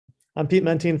I'm Pete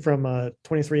Menting from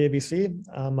 23 ABC.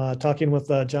 I'm talking with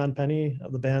Jonn Penney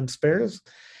of the band Spairs.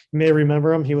 You may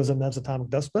remember him. He was in Ned's Atomic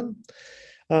Dustbin.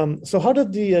 So how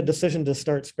did the decision to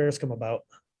start Spairs come about?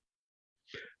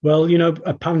 Well,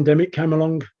 a pandemic came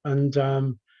along, and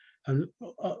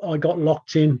I got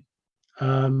locked in,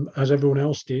 as everyone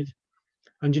else did.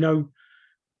 And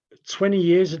 20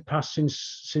 years had passed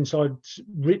since I'd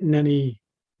written any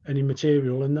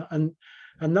material, and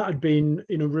that had been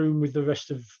in a room with the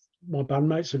rest of my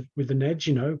bandmates with the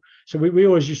Neds. So we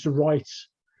always used to write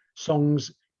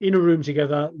songs in a room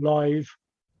together, live,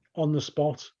 on the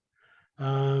spot.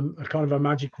 A kind of a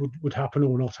magic would happen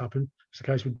or not happen, as the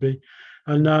case would be,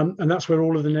 and that's where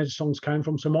all of the Ned songs came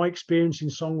from. So my experience in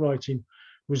songwriting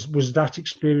was that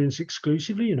experience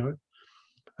exclusively. In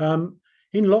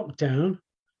lockdown,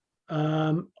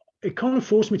 it kind of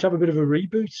forced me to have a bit of a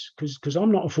reboot because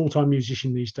I'm not a full-time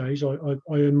musician these days. I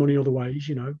earn money other ways.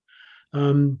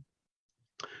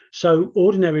 So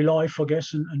ordinary life, I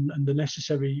guess, and the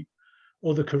necessary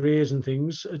other careers and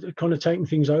things are kind of taking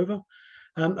things over.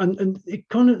 And it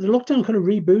the lockdown kind of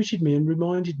rebooted me and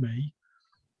reminded me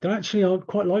that actually I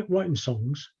quite like writing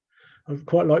songs. I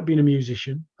quite like being a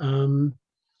musician.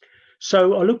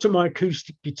 So I looked at my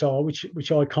acoustic guitar,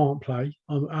 which I can't play.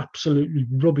 I'm absolutely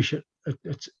rubbish at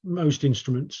most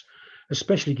instruments,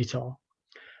 especially guitar.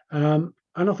 And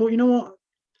I thought, you know what,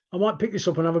 I might pick this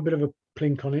up and have a bit of a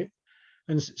plink on it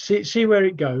and see where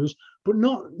it goes, but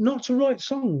not to write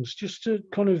songs, just to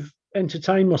kind of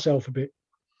entertain myself a bit.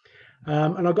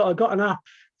 And I got an app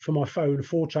for my phone, a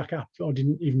 4-track app. I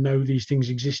didn't even know these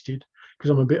things existed because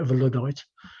I'm a bit of a Luddite.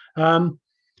 And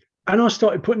I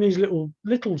started putting these little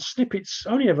snippets,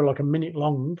 only ever like a minute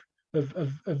long,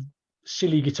 of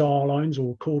silly guitar lines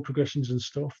or chord progressions and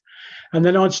stuff. And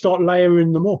then I'd start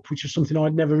layering them up, which was something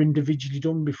I'd never individually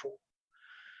done before.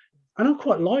 And I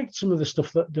quite liked some of the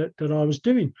stuff that I was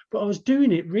doing, but I was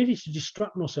doing it really to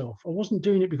distract myself. I wasn't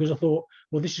doing it because I thought,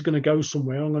 well, this is going to go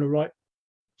somewhere. I'm going to write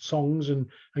songs and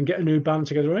get a new band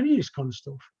together, or any of this kind of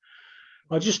stuff.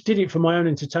 I just did it for my own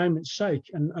entertainment's sake,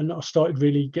 and I started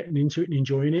really getting into it and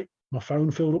enjoying it. My phone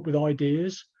filled up with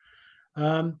ideas,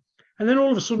 and then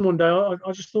all of a sudden one day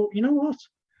I just thought, you know what,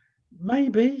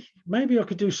 maybe I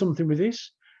could do something with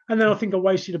this. And then I think I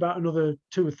wasted about another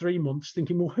 2 or 3 months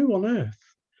thinking, well, who on earth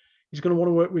is going to want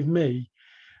to work with me?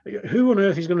 Who on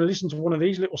earth is going to listen to one of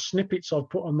these little snippets I've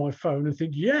put on my phone and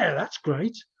think, yeah, that's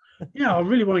great, yeah, I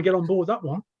really want to get on board that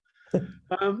one.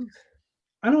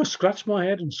 And I scratched my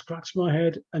head,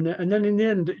 and then in the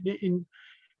end,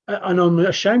 and I'm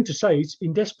ashamed to say it,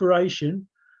 in desperation,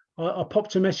 I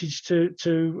popped a message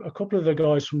to a couple of the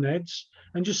guys from Ned's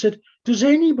and just said, "Does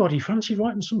anybody fancy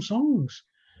writing some songs?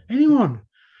 Anyone?"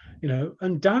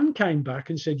 And Dan came back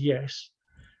and said yes.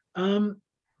 And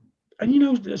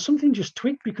something just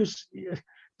tweaked because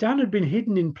Dan had been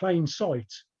hidden in plain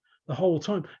sight the whole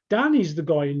time. Dan is the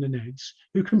guy in the Neds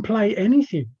who can play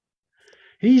anything.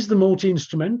 He's the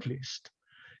multi-instrumentalist.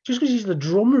 Just because he's the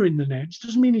drummer in the Neds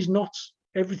doesn't mean he's not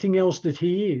everything else that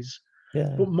he is.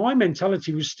 Yeah. But my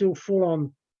mentality was still full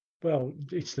on, well,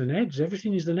 it's the Neds.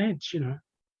 Everything is the Neds,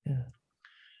 Yeah.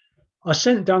 I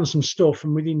sent Dan some stuff,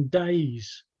 and within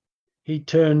days, he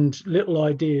turned little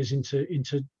ideas into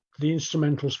the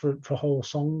instrumentals for whole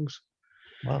songs.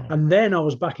 Wow. And then I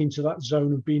was back into that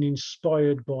zone of being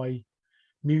inspired by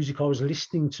music I was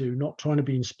listening to, not trying to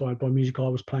be inspired by music I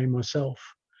was playing myself,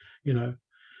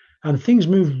 and things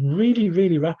moved really,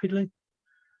 really rapidly.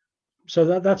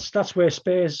 So that's where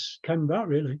Spairs came about,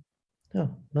 really.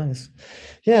 Oh, nice.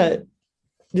 Yeah,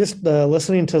 just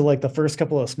listening to like the first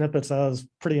couple of snippets, I was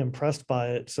pretty impressed by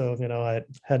it. So I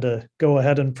had to go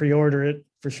ahead and pre-order it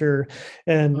for sure.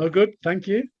 And oh, good, thank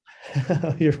you.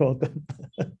 You're welcome.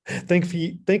 Thank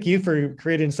you for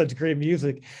creating such great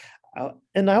music.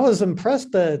 And I was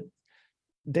impressed that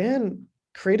Dan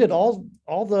created all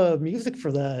the music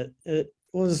for that. It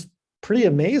was pretty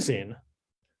amazing.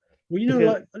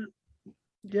 Well,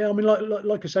 yeah, I mean,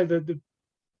 like I say, the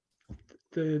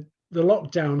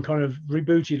lockdown kind of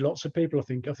rebooted lots of people. I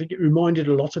think it reminded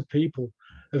a lot of people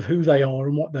of who they are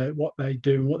and what they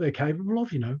do and what they're capable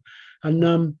of.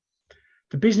 And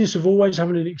the business of always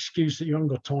having an excuse that you haven't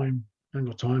got time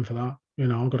for that.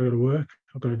 I've got to go to work.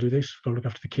 I've got to do this. I've got to look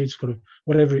after the kids. Got to,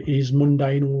 whatever it is,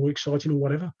 mundane or exciting or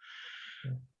whatever.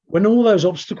 Yeah. When all those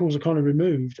obstacles are kind of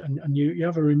removed and you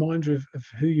have a reminder of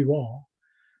who you are,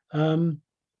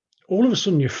 all of a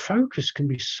sudden your focus can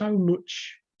be so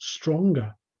much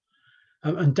stronger.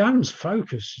 And Dan's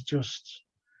focus is just,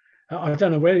 I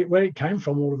don't know where it came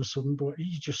from all of a sudden, but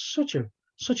he's just such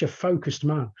a focused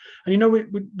man. And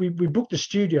we booked the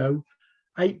studio,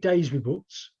 8 days we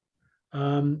booked.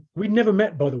 We'd never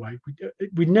met, by the way.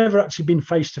 We'd never actually been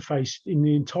face to face in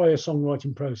the entire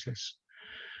songwriting process.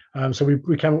 So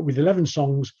we came up with 11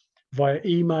 songs via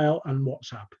email and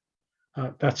WhatsApp.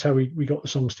 That's how we got the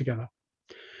songs together.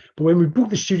 But when we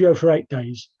booked the studio for 8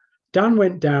 days, Dan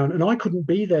went down, and I couldn't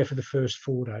be there for the first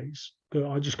 4 days.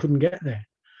 I just couldn't get there.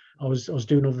 I was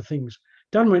doing other things.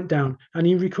 Dan went down and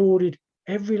he recorded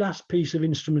every last piece of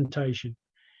instrumentation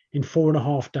in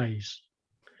 4.5 days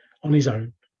on his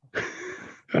own.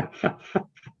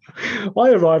 I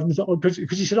arrived and thought, because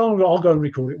he said, "Oh, I'll go and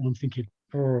record it." And I'm thinking,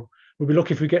 "Oh, we'll be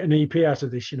lucky if we get an EP out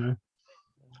of this, you know."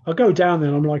 I go down there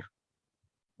and I'm like,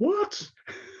 "What?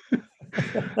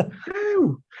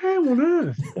 How on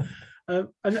earth?"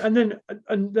 And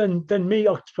then me,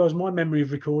 I suppose my memory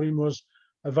of recording was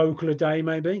a vocal a day,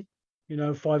 maybe, you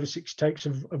know, 5 or 6 takes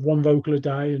of one vocal a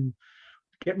day, and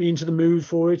get me into the mood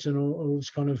for it, and all this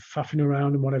kind of faffing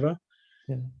around and whatever.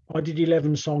 Yeah. I did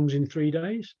 11 songs in 3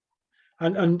 days,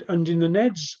 and in the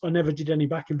Neds, I never did any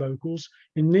backing vocals.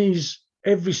 In these,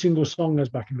 every single song has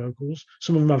backing vocals.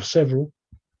 Some of them have several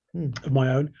of my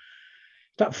own.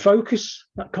 That focus,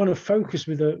 that kind of focus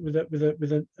with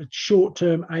a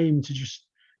short-term aim to just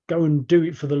go and do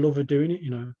it for the love of doing it,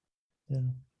 you know.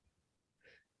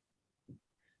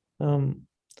 Yeah.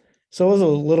 So it was a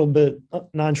little bit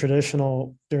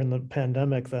non-traditional during the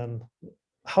pandemic then.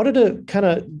 How did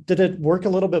it work a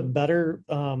little bit better,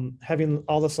 having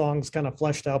all the songs kind of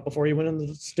fleshed out before you went into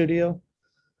the studio?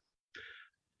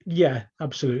 Yeah,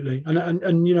 absolutely.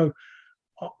 And you know,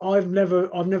 I've never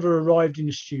arrived in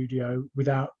the studio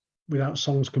without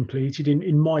songs completed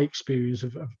in my experience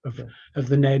of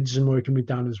the Neds and working with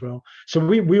Dan as well. So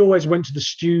we always went to the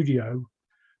studio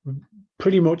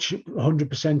pretty much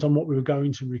 100% on what we were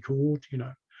going to record, you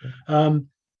know.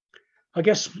 I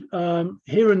guess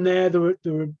here and there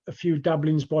were a few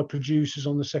dabblings by producers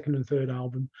on the second and third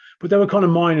album, but they were kind of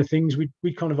minor things.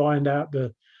 We kind of ironed out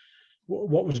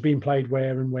what was being played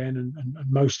where and when, and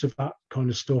most of that kind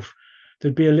of stuff.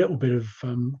 There'd be a little bit of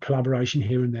collaboration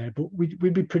here and there, but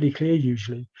we'd be pretty clear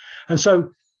usually. And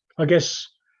so I guess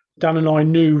Dan and I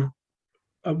knew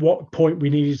at what point we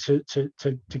needed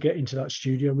to get into that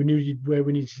studio. We knew where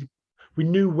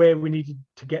we needed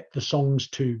to get the songs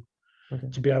to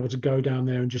be able to go down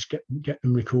there and just get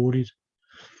them recorded.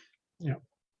 Yeah.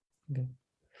 Okay.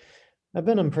 I've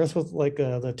been impressed with like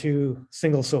the 2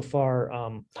 singles so far.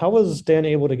 How was Dan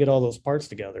able to get all those parts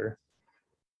together?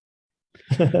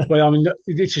 Well, I mean,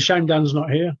 it's a shame Dan's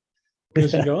not here,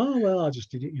 because you go, "Oh well, I just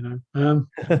did it," you know.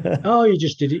 "Oh, you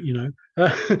just did it," you know.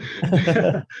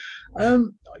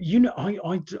 You know,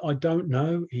 I don't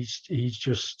know. He's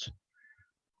just.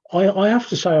 I have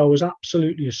to say, I was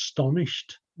absolutely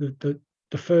astonished that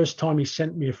the first time he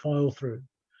sent me a file through,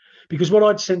 because what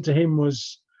I'd sent to him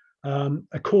was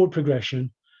a chord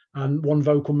progression and one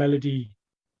vocal melody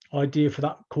idea for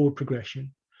that chord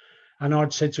progression, and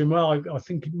I'd said to him, "Well, I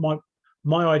think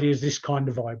my idea is this kind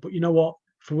of vibe, but you know what?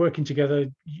 For working together,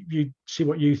 you see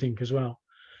what you think as well."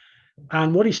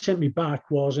 And what he sent me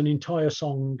back was an entire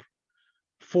song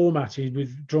formatted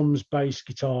with drums, bass,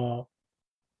 guitar,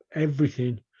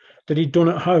 everything that he'd done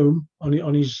at home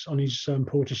on his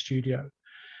Porter studio,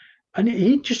 and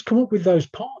he'd just come up with those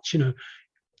parts. You know,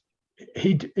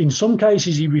 in some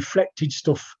cases he reflected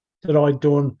stuff that I'd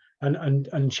done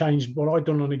and changed what I'd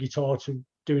done on a guitar to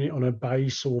doing it on a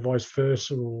bass, or vice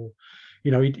versa, or you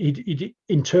know, he'd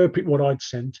interpret what I'd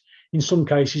sent. In some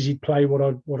cases, he'd play what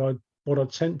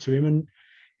I'd sent to him and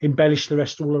embellish the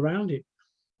rest all around it.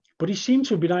 But he seemed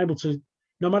to have been able to,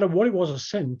 no matter what it was I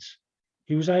sent,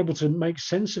 he was able to make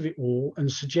sense of it all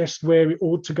and suggest where it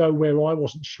ought to go, where I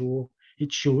wasn't sure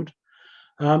it should.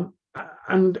 And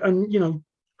you know,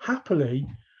 happily,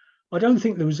 I don't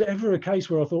think there was ever a case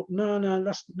where I thought, no,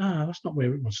 that's not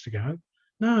where it wants to go.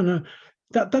 No,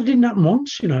 that didn't happen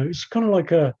once. You know, it's kind of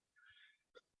like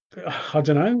I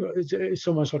don't know, it's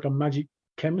almost like a magic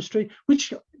chemistry,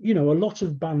 which, you know, a lot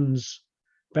of bands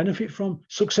benefit from.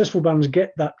 Successful bands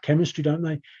get that chemistry, don't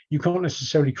they? You can't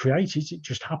necessarily create it, it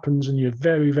just happens, and you're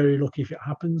very, very lucky if it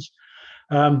happens.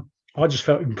 I just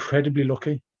felt incredibly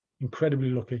lucky.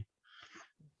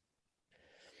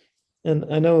 And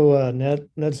I know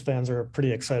Ned's fans are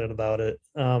pretty excited about it.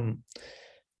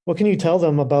 What can you tell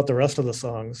them about the rest of the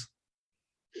songs?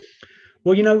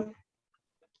 Well, you know,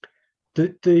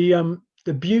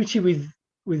 the beauty with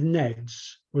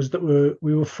Neds was that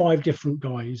we were 5 different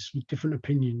guys with different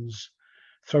opinions,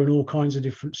 throwing all kinds of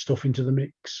different stuff into the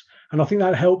mix, and I think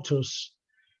that helped us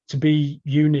to be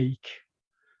unique.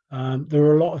 There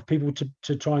were a lot of people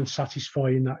to try and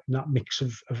satisfy in that mix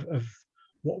of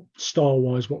what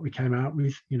style-wise what we came out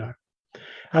with, you know,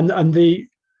 and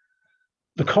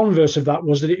the converse of that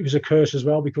was that it was a curse as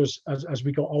well, because as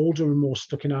we got older and more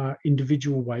stuck in our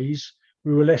individual ways,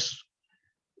 we were less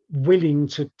willing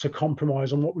to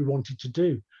compromise on what we wanted to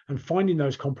do. And finding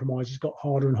those compromises got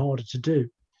harder and harder to do,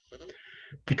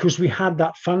 because we had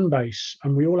that fan base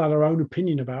and we all had our own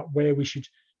opinion about where we should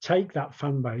take that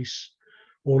fan base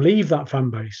or leave that fan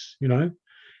base. You know,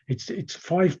 it's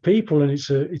 5 people and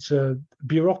it's a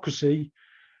bureaucracy,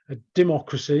 a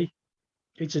democracy.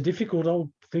 It's a difficult old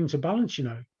thing to balance, you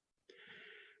know.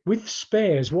 With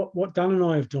Spairs, what Dan and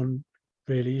I have done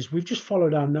really is we've just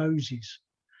followed our noses.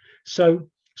 So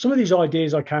some of these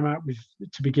ideas I came out with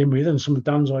to begin with, and some of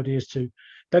Dan's ideas too,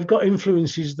 they've got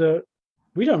influences that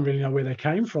we don't really know where they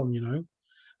came from, you know.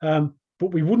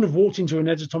 But we wouldn't have walked into a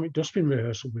Ned's Atomic Dustbin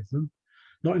rehearsal with them,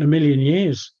 not in a million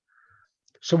years.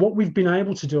 So what we've been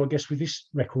able to do, I guess, with this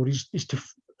record is to,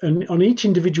 and on each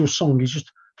individual song, is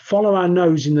just follow our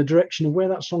nose in the direction of where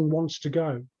that song wants to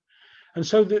go. And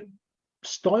so that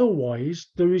style-wise,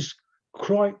 there is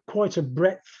quite a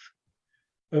breadth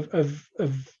of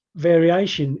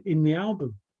variation in the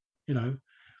album, you know,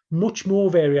 much more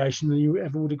variation than you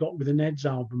ever would have got with a Ned's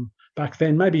album back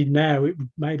then. Maybe now,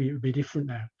 maybe it would be different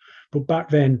now. But back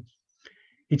then,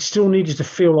 it still needed to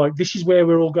feel like this is where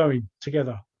we're all going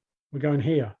together. We're going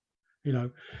here, you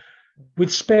know.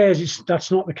 With Spairs, that's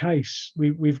not the case.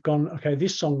 We've gone, okay,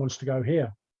 this song wants to go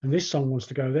here, and this song wants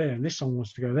to go there, and this song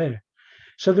wants to go there.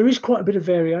 So there is quite a bit of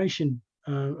variation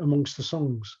amongst the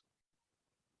songs.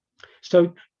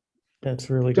 So that's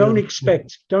really don't good.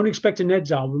 expect a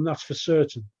Ned's album, that's for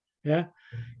certain. Yeah,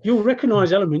 you'll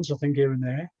recognise elements, I think, here and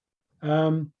there,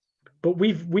 but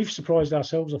we've surprised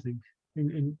ourselves, I think,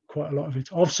 in quite a lot of it.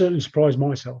 I've certainly surprised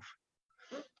myself.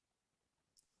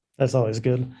 That's always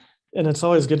good. And it's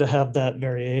always good to have that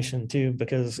variation too,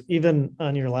 because even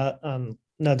on on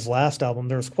Ned's last album,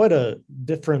 there's quite a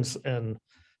difference in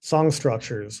song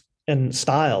structures and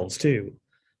styles too,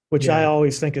 which I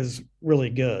always think is really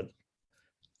good.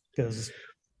 Because,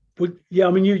 yeah,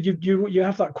 I mean, you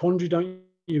have that quandary, don't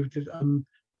you?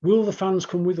 Will the fans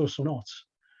come with us or not?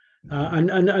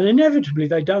 And inevitably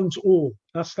they don't all.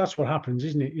 That's what happens,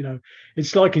 isn't it? You know,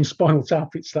 it's like in Spinal Tap.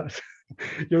 It's that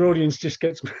your audience just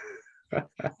gets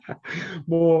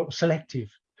more selective.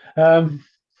 But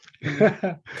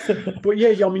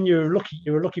yeah, I mean, you're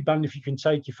a lucky band if you can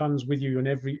take your fans with you in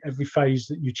every phase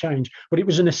that you change. But it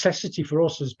was a necessity for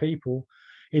us as people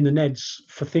in the Neds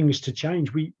for things to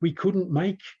change. We couldn't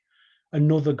make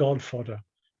another Godfather.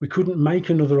 We couldn't make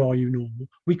another Are You Normal?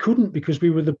 We couldn't, because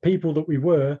we were the people that we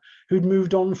were who'd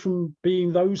moved on from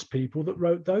being those people that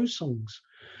wrote those songs.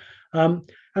 And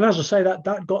as I say,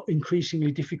 that got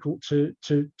increasingly difficult to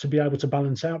be able to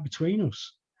balance out between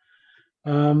us.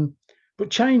 But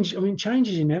change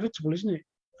is inevitable, isn't it?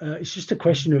 It's just a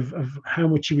question of how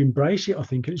much you embrace it, I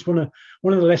think. And it's one of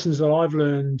the lessons that I've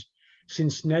learned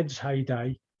since Ned's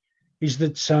heyday, is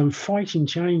that fighting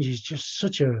change is just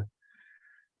such a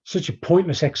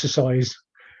pointless exercise.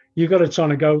 You've got to try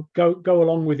to go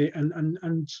along with it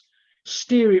and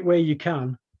steer it where you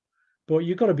can, but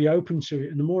you've got to be open to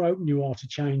it. And the more open you are to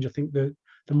change, I think the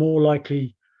more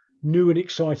likely new and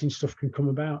exciting stuff can come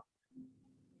about.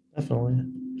 Definitely.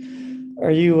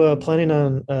 Are you planning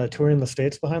on touring the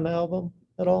States behind the album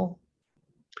at all?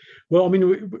 Well, I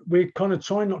mean, we're kind of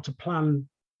trying not to plan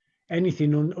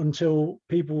anything until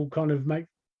people kind of make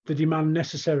the demand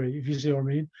necessary, if you see what I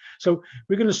mean. So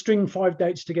we're going to string 5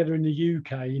 dates together in the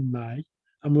UK in May,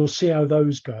 and we'll see how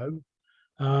those go.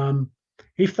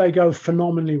 If they go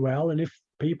phenomenally well, and if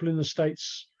people in the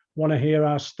States want to hear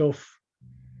our stuff,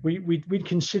 we'd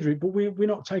consider it. But we're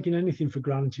not taking anything for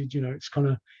granted. You know,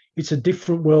 it's a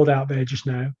different world out there just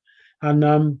now, and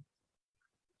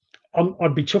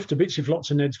I'd be chuffed to bits if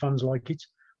lots of Ned's fans like it.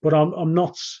 But I'm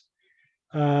not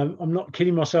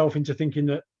kidding myself into thinking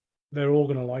that they're all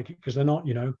going to like it, because they're not.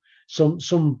 You know,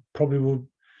 some probably will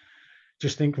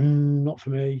just think, not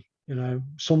for me. You know,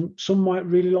 some might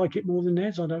really like it more than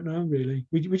Ned's. I don't know, really.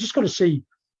 We just got to see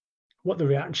what the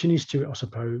reaction is to it, I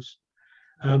suppose.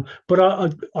 But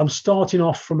I'm starting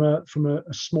off from a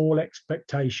small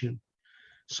expectation.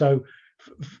 So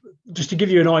just to give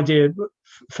you an idea,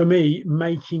 for me,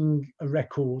 making a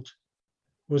record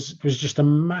was just a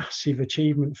massive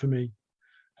achievement for me.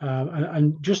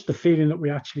 And just the feeling that we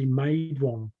actually made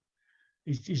one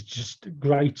is just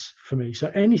great for me.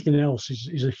 So anything else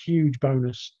is a huge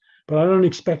bonus, but I don't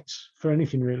expect for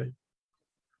anything really.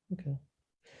 Okay.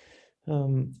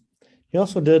 You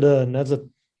also did Ned's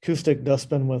acoustic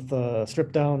Dustbin with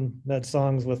stripped down Ned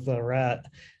songs with Rat.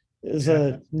 Is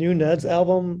a new Ned's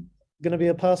album going to be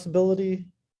a possibility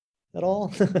at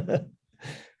all?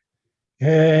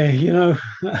 Yeah, you know,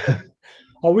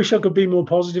 I wish I could be more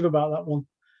positive about that one.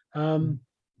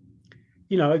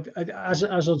 You know, as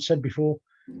I've said before,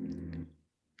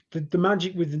 the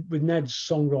magic with Ned's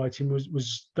songwriting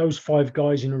was those five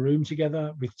guys in a room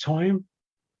together with time.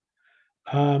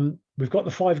 We've got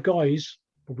the five guys,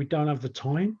 but we don't have the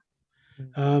time,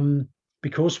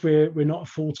 because we're not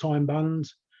a full-time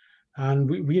band, and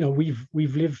we you know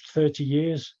we've lived 30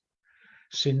 years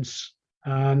since,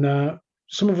 and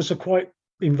some of us are quite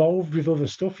involved with other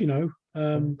stuff, you know,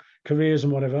 careers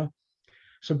and whatever.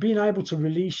 So being able to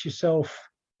release yourself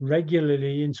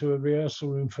regularly into a rehearsal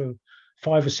room for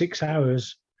 5 or 6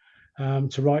 hours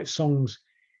to write songs,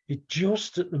 it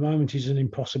just at the moment is an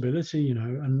impossibility, you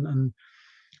know. And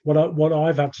what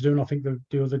I've had to do, and I think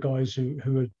the other guys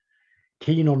who are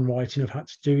keen on writing have had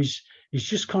to do is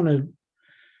just kind of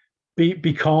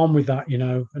be calm with that, you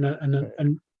know.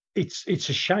 And it's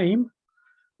a shame,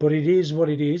 but it is what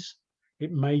it is.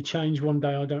 It may change one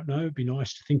day. I don't know. It'd be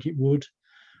nice to think it would,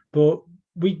 but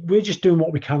we're just doing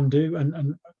what we can do.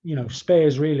 And you know,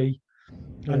 Spairs really,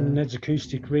 and Ned's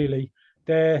Acoustic really,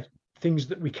 they're things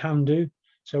that we can do.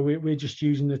 So we're just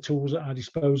using the tools at our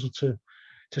disposal to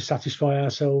satisfy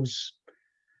ourselves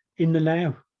in the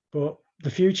now. But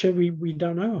the future, we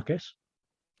don't know, I guess.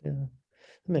 Yeah,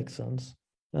 that makes sense.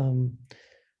 Do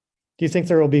you think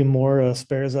there will be more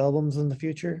Spairs albums in the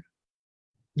future?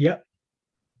 Yeah,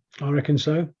 I reckon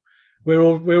so. We're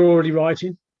already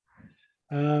writing.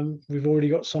 We've already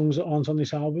got songs that aren't on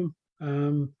this album.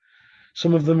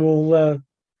 Some of them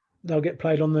they'll get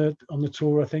played on the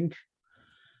tour, I think.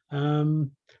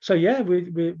 So yeah,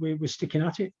 we're sticking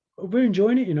at it. We're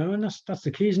enjoying it, you know, and that's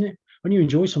the key, isn't it? When you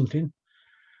enjoy something,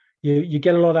 you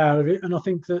get a lot out of it, and I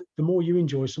think that the more you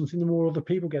enjoy something, the more other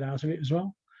people get out of it as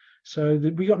well. So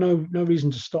we got no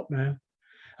reason to stop now.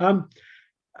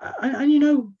 And you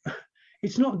know,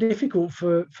 it's not difficult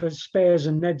for Spairs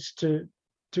and Neds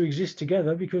to exist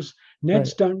together, because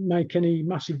Neds don't make any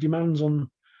massive demands on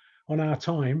our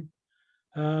time,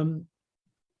 and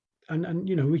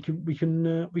you know, we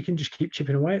can just keep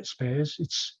chipping away at Spairs.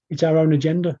 It's our own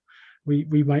agenda. We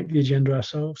make the agenda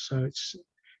ourselves, so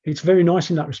it's very nice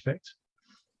in that respect.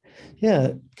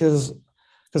 Yeah, because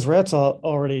Rat's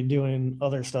already doing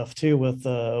other stuff too with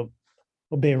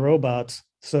Obey Robots.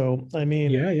 So I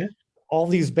mean, Yeah. all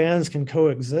these bands can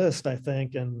coexist, I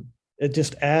think, and it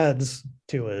just adds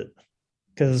to it.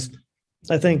 Because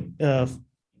I think a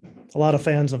lot of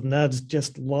fans of Ned's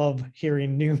just love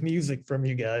hearing new music from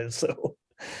you guys. So,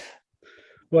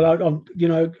 well,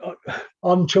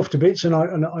 I'm chuffed to bits, and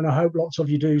I hope lots of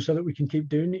you do, so that we can keep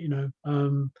doing it. You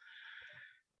know,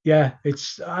 yeah,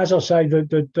 it's, as I say,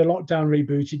 the lockdown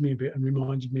rebooted me a bit and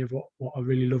reminded me of what I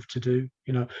really love to do.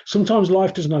 You know, sometimes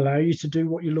life doesn't allow you to do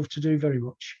what you love to do very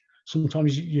much.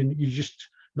 Sometimes you're just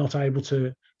not able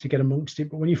to get amongst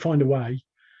it. But when you find a way,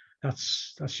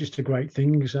 that's just a great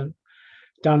thing. So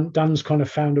Dan's kind of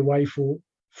found a way for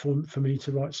me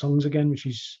to write songs again, which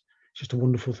is just a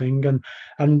wonderful thing.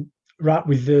 And Rat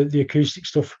with the acoustic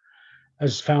stuff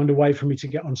has found a way for me to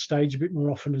get on stage a bit more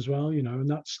often as well, you know, and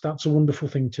that's a wonderful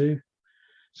thing too.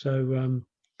 So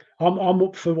I'm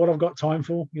up for what I've got time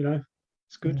for, you know.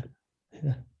 It's good.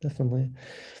 Yeah, definitely.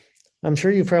 I'm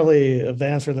sure you probably have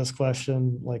answered this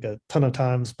question like a ton of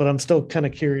times, but I'm still kind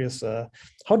of curious.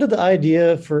 How did the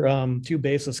idea for two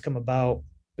basses come about?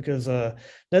 Because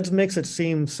Ned's makes it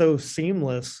seem so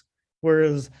seamless,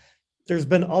 whereas there's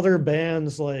been other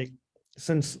bands like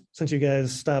since you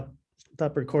guys stopped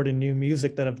recording new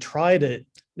music that have tried it,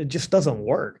 it just doesn't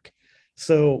work.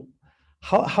 So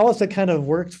how has it kind of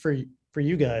worked for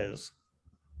you guys?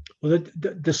 Well,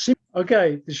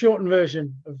 the shortened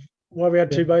version of why we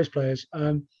had two bass players.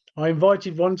 I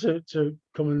invited one to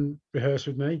come and rehearse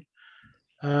with me.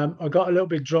 I got a little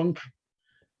bit drunk.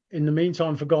 In the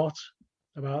meantime, forgot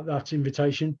about that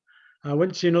invitation. I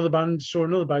went to see another band, saw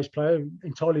another bass player,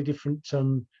 entirely different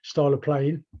style of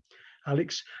playing,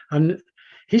 Alex, and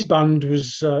his band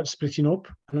was splitting up.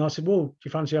 And I said, well, do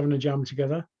you fancy having a jam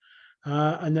together?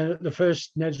 And then at the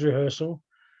first Ned's rehearsal,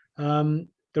 there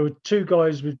were two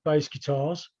guys with bass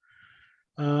guitars.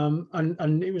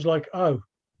 And it was like, oh,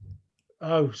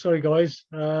 sorry guys.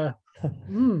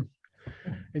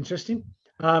 Interesting.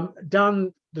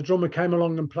 Dan, the drummer, came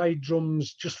along and played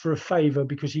drums just for a favor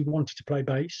because he wanted to play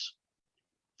bass.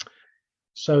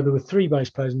 So there were three bass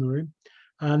players in the room.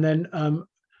 And then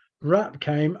Rat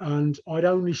came, and I'd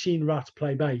only seen Rat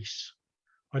play bass.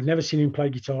 I'd never seen him play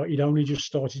guitar. He'd only just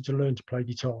started to learn to play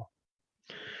guitar.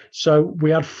 So we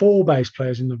had four bass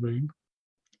players in the room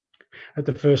at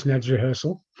the first Ned's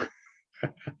rehearsal.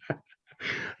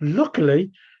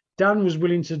 Luckily, Dan was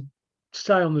willing to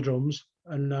stay on the drums,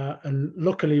 and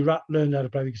luckily Rat learned how to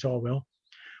play the guitar well.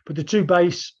 But the two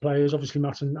bass players, obviously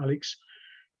Matt and Alex,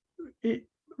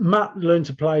 Matt learned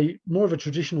to play more of a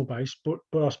traditional bass, but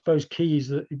I suppose key is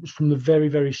that it was from the very,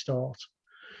 very start.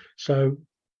 So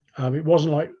it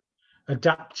wasn't like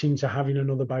adapting to having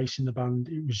another bass in the band.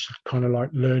 It was kind of like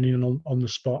learning on the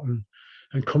spot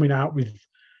and coming out with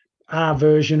our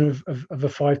version of a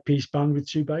 5-piece band with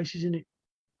two basses in it.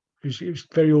 It was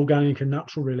very organic and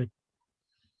natural, really.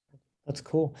 That's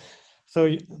cool.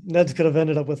 So Ned's could have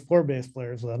ended up with 4 bass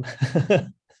players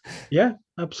then. Yeah,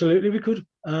 absolutely, we could.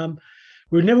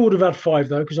 We never would have had 5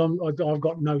 though, because I've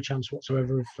got no chance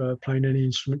whatsoever of playing any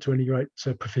instrument to any great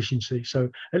proficiency. So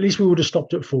at least we would have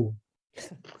stopped at 4.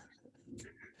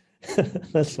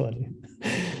 That's funny.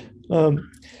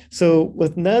 So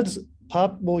with Ned's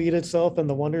Pop Will Eat Itself and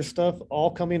the Wonder Stuff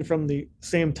all coming from the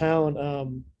same town,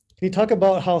 can you talk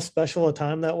about how special a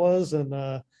time that was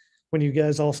and when you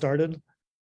guys all started?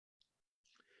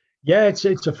 Yeah, it's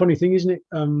a funny thing, isn't it?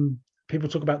 People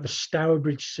talk about the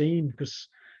Stourbridge scene because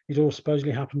it all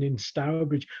supposedly happened in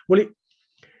Stourbridge. Well,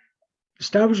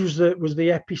 Stourbridge was the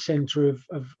epicenter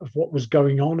of what was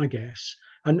going on, I guess.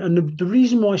 And the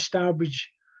reason why Stourbridge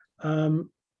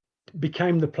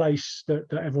became the place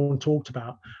that everyone talked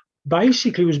about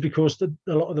basically was because a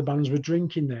lot of the bands were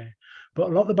drinking there. But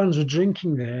a lot of the bands were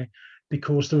drinking there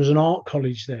because there was an art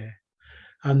college there.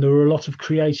 And there were a lot of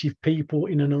creative people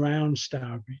in and around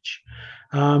Stourbridge.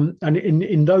 And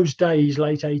in those days,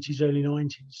 late 80s, early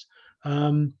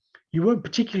 90s, you weren't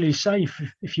particularly safe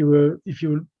if you were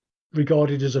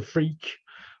regarded as a freak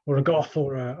or a goth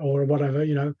or whatever,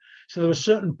 you know. So there were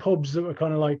certain pubs that were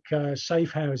kind of like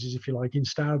safe houses, if you like, in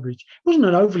Stourbridge. It wasn't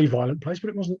an overly violent place, but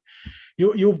it wasn't.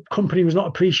 Your company was not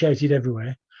appreciated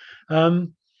everywhere.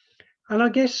 And I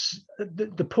guess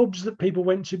the pubs that people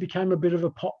went to became a bit of a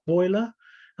pot boiler.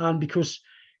 And because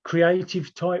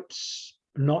creative types,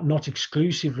 not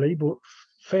exclusively, but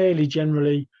fairly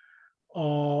generally,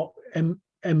 are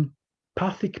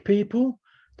empathic people,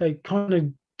 they kind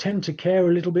of tend to care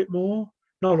a little bit more.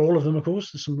 Not all of them, of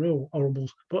course. There's some real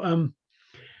horribles, but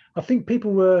I think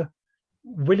people were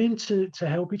willing to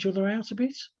help each other out a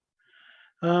bit.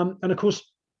 And of course,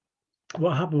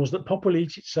 what happened was that Pop Will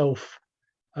Eat Itself,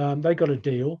 they got a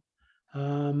deal.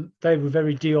 They were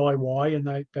very DIY,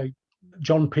 and they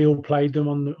John Peel played them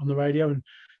on the radio, and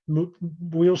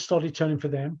wheels started turning for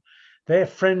them. Their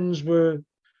friends were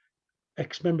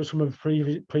ex-members from a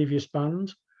previous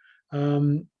band,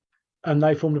 and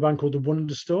they formed a band called the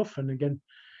Wonder Stuff. And again,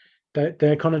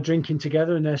 they're kind of drinking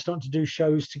together, and they're starting to do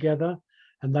shows together,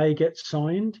 and they get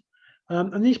signed.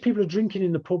 And these people are drinking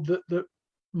in the pub that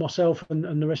myself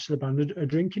and the rest of the band are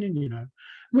drinking in. You know,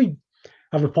 we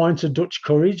have a pint of Dutch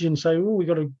courage and say, oh, we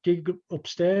got a gig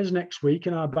upstairs next week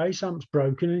and our bass amp's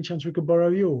broken. Any chance we could borrow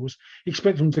yours?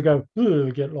 Expect them to go,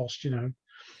 oh, get lost, you know.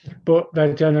 But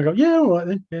they turn and go, yeah, all right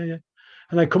then, yeah.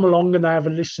 And they come along and they have a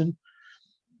listen,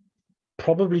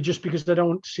 probably just because they don't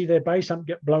want to see their bass amp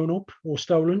get blown up or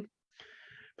stolen.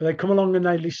 But they come along and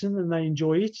they listen and they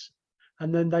enjoy it.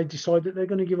 And then they decide that they're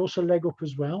going to give us a leg up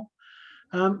as well.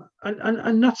 And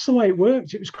that's the way it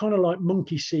worked. It was kind of like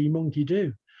monkey see, monkey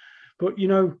do. But, you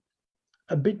know,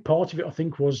 a big part of it, I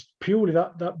think, was purely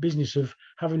that business of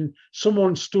having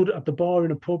someone stood at the bar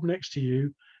in a pub next to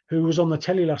you who was on the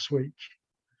telly last week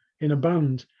in a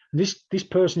band. And this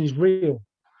person is real.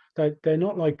 They're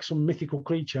not like some mythical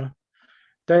creature.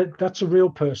 That's a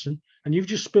real person. And you've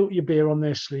just spilt your beer on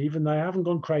their sleeve, and they haven't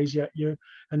gone crazy at you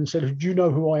and said, do you know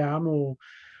who I am?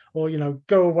 Or you know,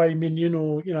 go away, minion.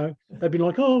 Or, you know, they've been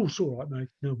like, oh, it's all right, mate.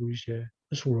 No worries, yeah,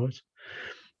 that's all right.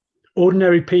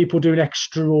 Ordinary people doing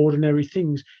extraordinary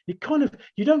things. You kind of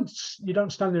you don't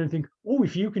stand there and think, oh,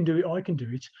 if you can do it, I can do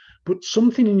it. But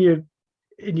something in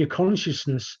your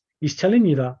consciousness is telling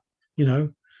you that, you know,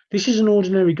 this is an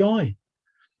ordinary guy.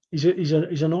 He's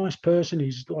a nice person.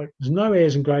 He's like, there's no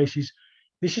airs and graces.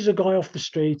 This is a guy off the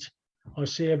street I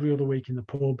see every other week in the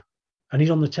pub, and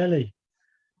he's on the telly.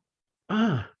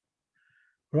 Ah,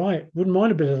 right. Wouldn't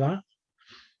mind a bit of that.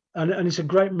 And it's a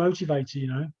great motivator, you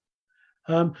know.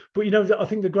 But, you know, I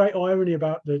think the great irony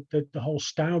about the whole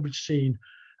Stourbridge scene,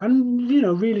 and, you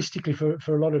know, realistically for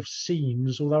a lot of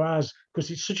scenes, although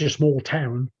because it's such a small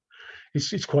town,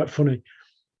 it's quite funny.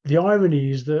 The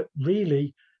irony is that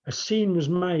really a scene was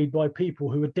made by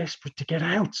people who were desperate to get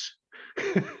out.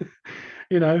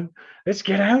 You know, let's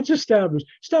get out of Stourbridge.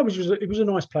 Stourbridge was a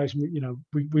nice place. You know,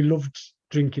 we loved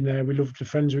drinking there. We loved the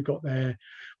friends we got there.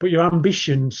 But your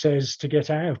ambition says to get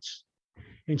out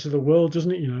into the world,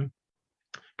 doesn't it? You know,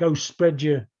 go spread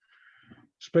your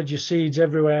seeds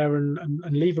everywhere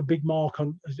and leave a big mark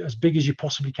on as big as you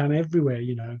possibly can everywhere.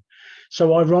 You know,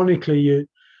 so ironically,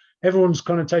 everyone's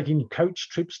kind of taking coach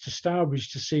trips to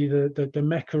Stourbridge to see the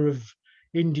mecca of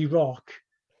indie rock,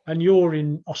 and you're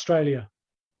in Australia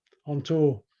on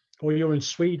tour, or you're in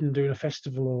Sweden doing a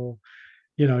festival, or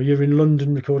you're in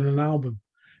London recording an album.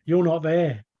 You're not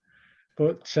there,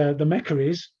 but the mecca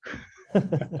is.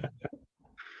 It's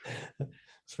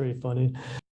very funny.